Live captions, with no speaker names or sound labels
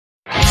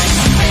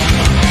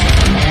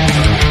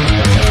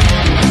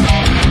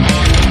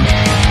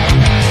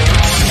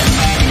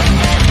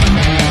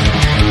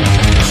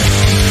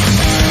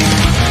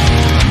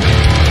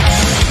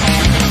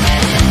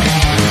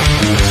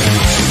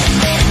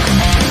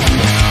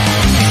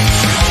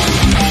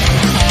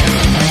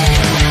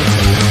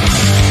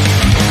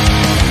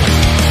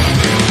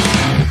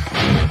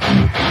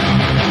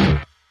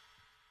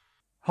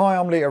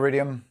I'm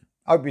Iridium.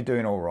 Hope you're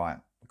doing all right.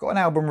 Got an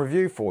album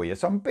review for you,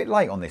 so I'm a bit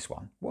late on this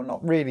one. Well,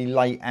 not really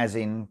late as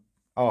in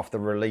after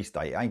release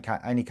date. It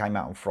only came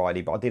out on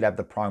Friday, but I did have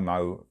the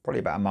promo probably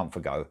about a month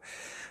ago.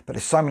 But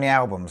there's so many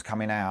albums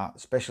coming out,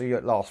 especially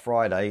last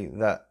Friday,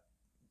 that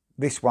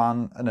this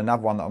one and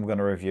another one that I'm going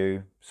to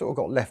review sort of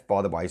got left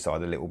by the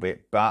wayside a little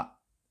bit. But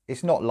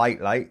it's not late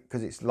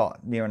because it's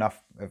like near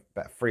enough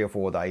about 3 or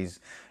 4 days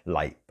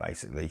late,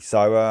 basically.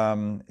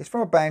 So it's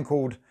from a band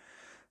called,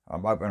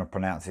 I'm hoping I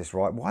pronounce this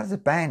right. Why does a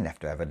band have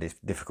to have a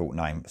difficult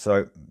name?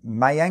 So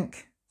Mayank,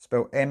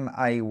 spelled M-A-Y-A-N-K,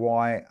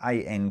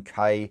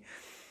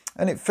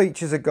 and it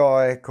features a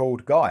guy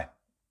called Guy.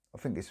 I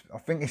think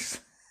it's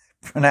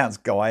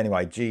pronounced Guy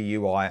anyway.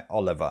 G-U-I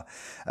Oliver,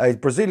 a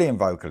Brazilian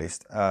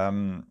vocalist.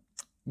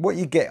 What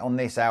you get on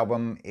this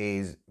album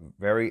is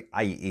very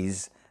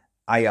 80s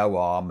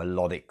AOR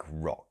melodic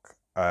rock,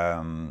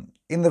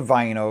 in the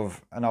vein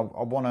of, and I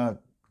want to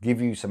give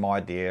you some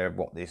idea of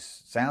what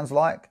this sounds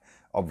like,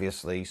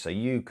 obviously, so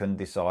you can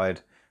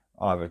decide,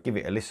 either give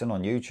it a listen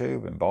on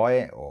YouTube and buy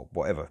it or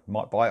whatever.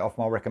 Might buy it off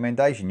my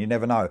recommendation, you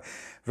never know.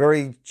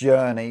 Very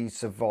Journey,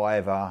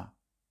 Survivor,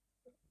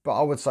 but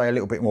I would say a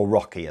little bit more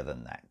rockier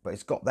than that, but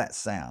it's got that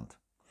sound.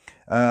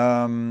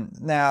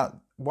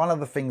 Now, one of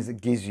the things that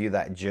gives you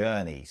that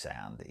Journey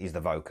sound is the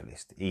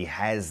vocalist. He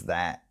has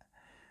that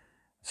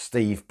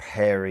Steve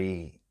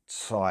Perry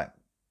type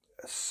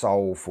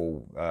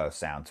soulful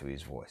sound to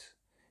his voice.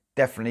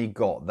 Definitely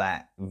got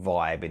that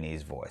vibe in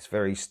his voice.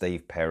 Very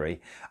Steve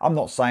Perry. I'm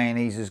not saying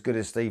he's as good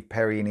as Steve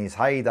Perry in his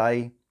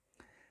heyday,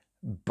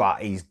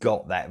 but he's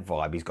got that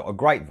vibe. He's got a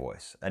great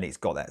voice, and it's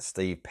got that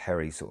Steve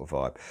Perry sort of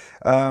vibe.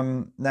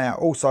 Now,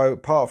 also,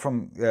 apart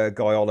from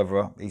Guy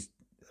Oliver, he's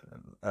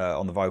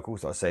on the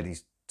vocals, like I said,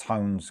 his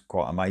tone's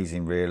quite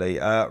amazing, really.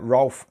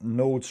 Rolf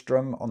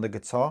Nordstrom on the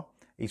guitar.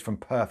 He's from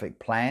Perfect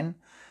Plan,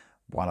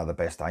 one of the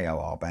best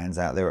AOR bands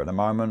out there at the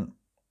moment.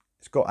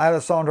 It's got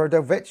Alessandro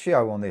Del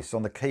Vecchio on this,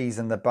 on the keys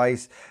and the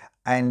bass,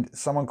 and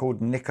someone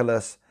called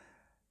Nicholas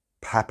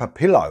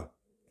Papapillo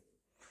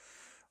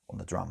on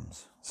the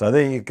drums. So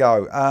there you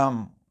go.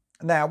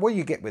 Now, what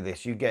you get with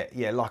this, you get,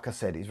 yeah, like I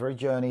said, it's very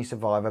Journey,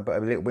 Survivor, but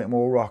a little bit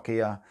more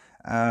rockier.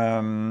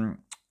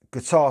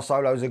 Guitar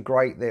solos are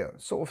great. They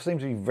sort of seem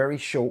to be very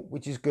short,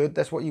 which is good.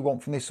 That's what you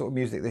want from this sort of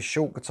music. They're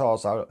short guitar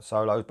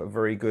solos, but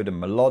very good and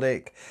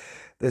melodic.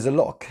 There's a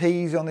lot of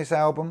keys on this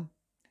album.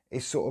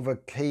 It's sort of a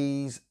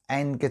keys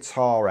and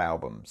guitar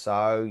album.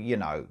 So, you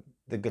know,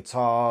 the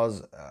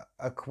guitars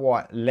are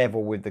quite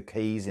level with the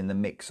keys in the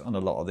mix on a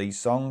lot of these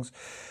songs.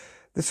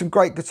 There's some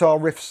great guitar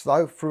riffs,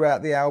 though,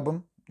 throughout the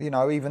album. You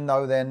know, even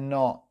though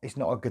it's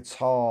not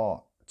a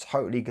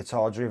totally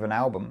guitar-driven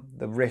album.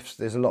 The riffs,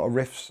 there's a lot of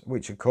riffs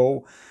which are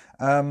cool.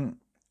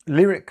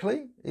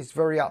 Lyrically, it's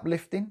very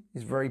uplifting.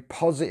 It's a very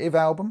positive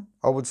album,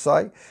 I would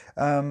say.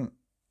 And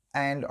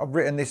I've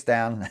written this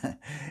down.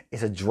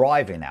 It's a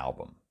driving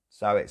album.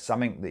 So it's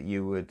something that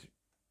you would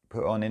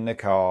put on in the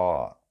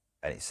car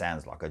and it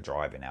sounds like a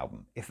driving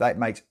album, if that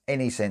makes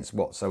any sense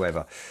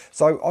whatsoever.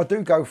 So I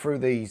do go through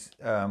these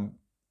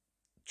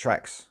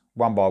tracks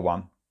one by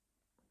one.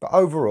 But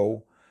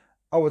overall,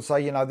 I would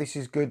say, you know, this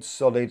is good,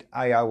 solid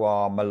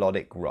AOR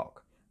melodic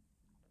rock.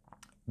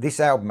 This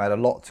album had a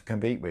lot to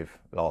compete with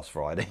last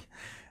Friday.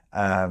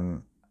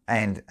 And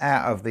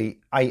out of the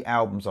 8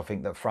 albums I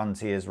think that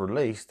Frontier's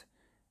released,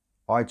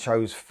 I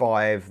chose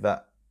 5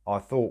 that I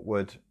thought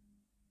would,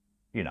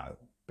 you know,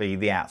 be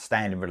the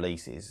outstanding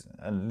releases.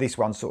 And this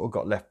one sort of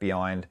got left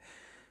behind,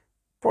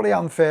 probably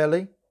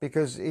unfairly,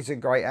 because it's a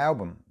great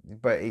album,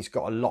 but it's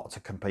got a lot to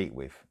compete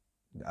with.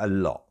 A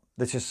lot.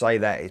 Let's just say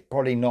that it's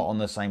probably not on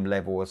the same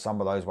level as some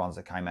of those ones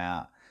that came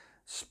out,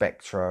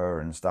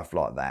 Spectra and stuff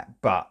like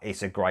that. But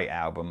it's a great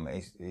album.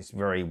 It's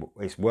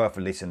worth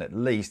a listen at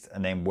least,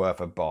 and then worth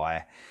a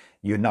buy.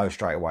 You know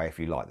straight away if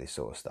you like this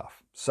sort of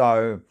stuff.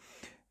 So,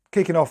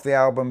 kicking off the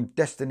album,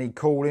 Destiny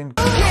Calling.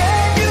 Can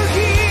you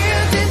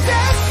hear the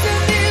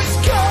destiny's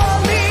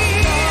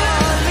calling?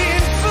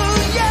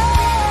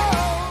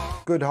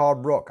 Good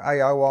hard rock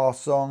AOR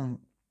song.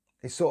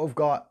 It's sort of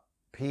got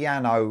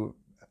piano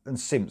and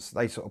synths.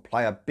 They sort of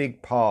play a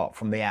big part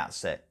from the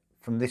outset,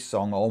 from this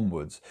song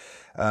onwards.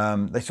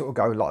 They sort of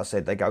go, like I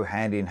said, they go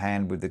hand in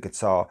hand with the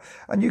guitar,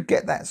 and you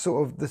get that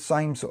sort of the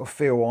same sort of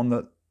feel on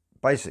the,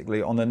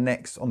 basically on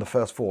the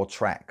first 4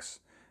 tracks.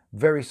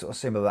 Very sort of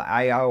similar, the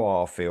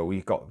AOR feel.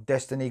 You've got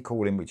Destiny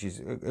Calling, which is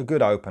a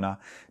good opener.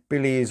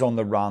 Billy Is on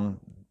the Run,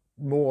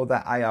 more of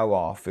that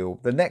AOR feel.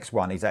 The next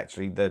one is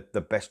actually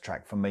the best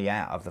track for me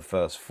out of the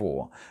first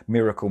 4,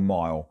 Miracle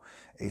Mile.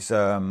 It's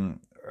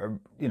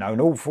you know,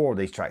 and all 4 of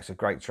these tracks are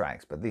great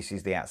tracks, but this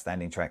is the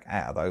outstanding track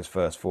out of those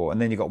first 4.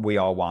 And then you've got We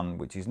Are One,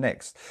 which is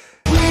next.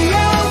 We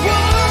are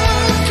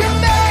one,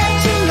 come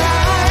back to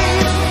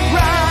life,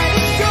 right,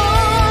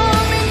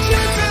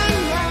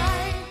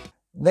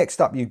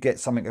 next up, you get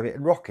something a bit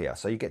rockier.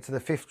 So you get to the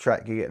 5th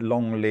track, you get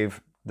Long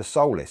Live the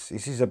Soulless.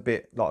 This is a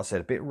bit, like I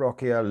said, a bit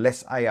rockier,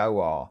 less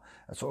AOR,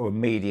 a sort of a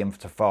medium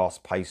to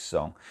fast-paced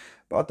song.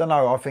 But I don't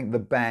know, I think the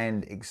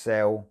band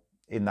excel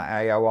in the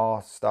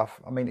AOR stuff.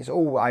 I mean, it's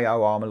all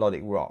AOR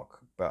melodic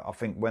rock, but I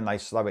think when they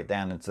slow it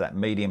down into that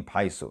medium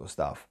pace sort of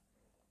stuff,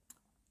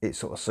 it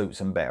sort of suits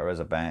them better as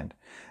a band.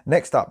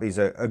 Next up is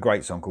a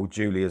great song called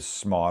Julia's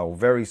Smile,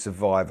 very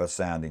Survivor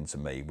sounding to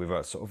me, with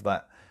a sort of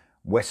that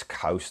West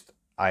Coast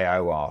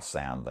AOR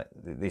sound that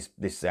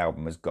this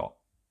album has got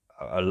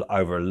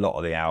over a lot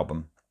of the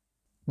album.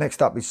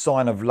 Next up is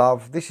Sign of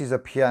Love. This is a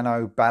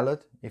piano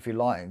ballad, if you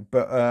like,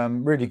 but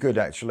really good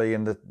actually,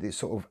 and it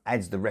sort of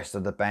adds the rest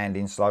of the band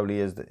in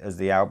slowly as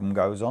the album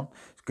goes on.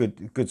 It's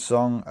good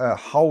song.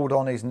 Hold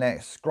On is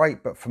next.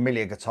 Great but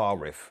familiar guitar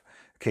riff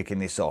kicking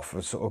this off.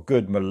 A sort of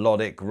good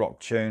melodic rock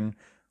tune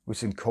with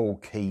some cool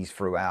keys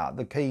throughout.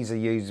 The keys are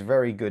used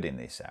very good in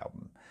this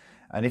album,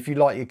 and if you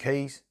like your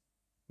keys,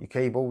 your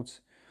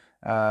keyboards,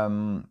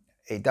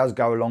 it does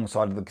go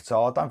alongside of the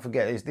guitar. Don't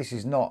forget, this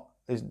is not.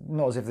 It's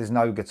not as if there's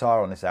no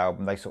guitar on this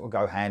album. They sort of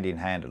go hand in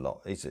hand a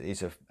lot. It's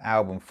an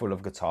album full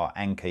of guitar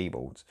and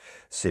keyboards,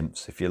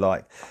 synths, if you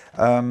like.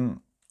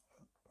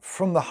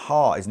 From the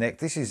Heart is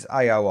next. This is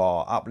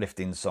AOR,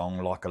 uplifting song,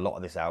 like a lot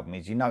of this album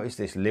is. You notice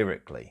this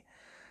lyrically.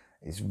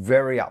 It's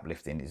very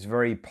uplifting. It's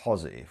very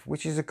positive,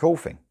 which is a cool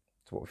thing.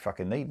 It's what we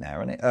fucking need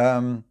now, isn't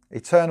it?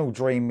 Eternal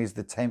Dream is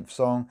the 10th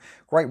song.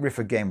 Great riff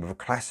again with a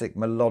classic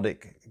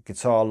melodic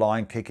guitar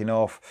line kicking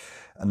off,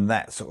 and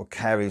that sort of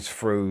carries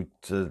through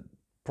to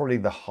probably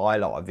the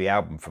highlight of the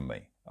album for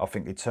me. I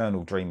think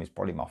Eternal Dream is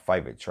probably my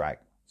favourite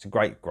track. It's a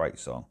great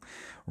song.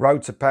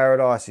 Road to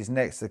Paradise is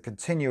next, the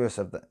continuous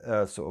of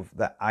the sort of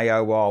the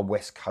AOR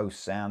West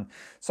Coast sound.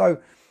 So,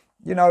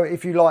 you know,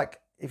 if you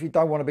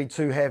don't want to be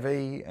too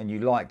heavy and you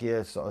like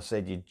your, sort of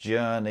said, your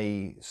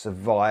Journey,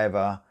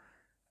 Survivor,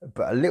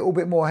 but a little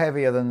bit more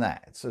heavier than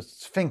that. So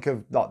think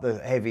of like the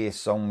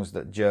heaviest songs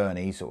that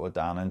Journey sort of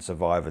done and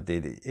Survivor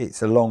did.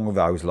 It's along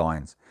those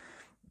lines.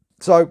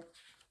 So,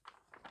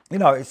 you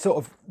know, it's sort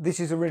of, this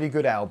is a really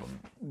good album.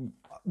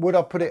 Would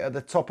I put it at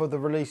the top of the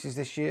releases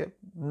this year?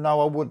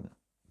 No, I wouldn't.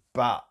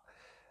 But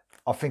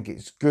I think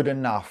it's good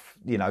enough,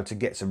 you know, to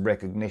get some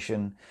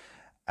recognition,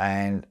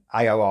 and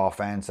AOR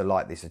fans are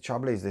like this. The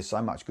trouble is there's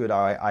so much good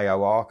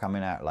AOR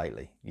coming out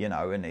lately, you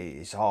know, and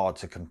it's hard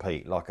to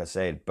compete, like I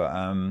said.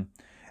 But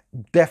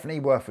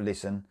definitely worth a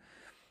listen.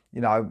 You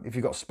know, if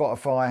you've got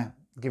Spotify,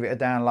 give it a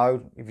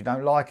download. If you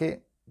don't like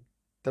it,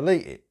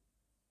 delete it.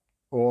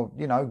 Or,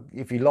 you know,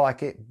 if you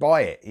like it,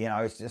 buy it. You know,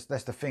 it's just,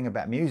 that's the thing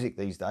about music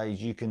these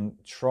days. You can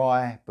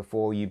try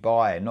before you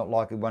buy it. Not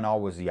like when I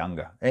was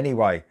younger.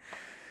 Anyway,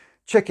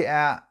 check it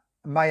out.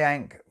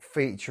 Mayank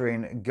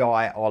featuring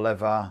Guy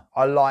Oliver.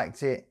 I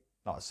liked it.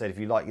 Like I said, if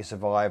you like your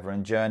Survivor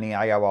and Journey,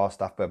 AOR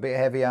stuff, but a bit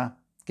heavier,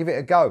 give it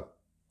a go.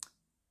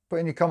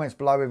 Put in your comments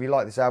below if you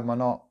like this album or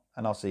not,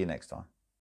 and I'll see you next time.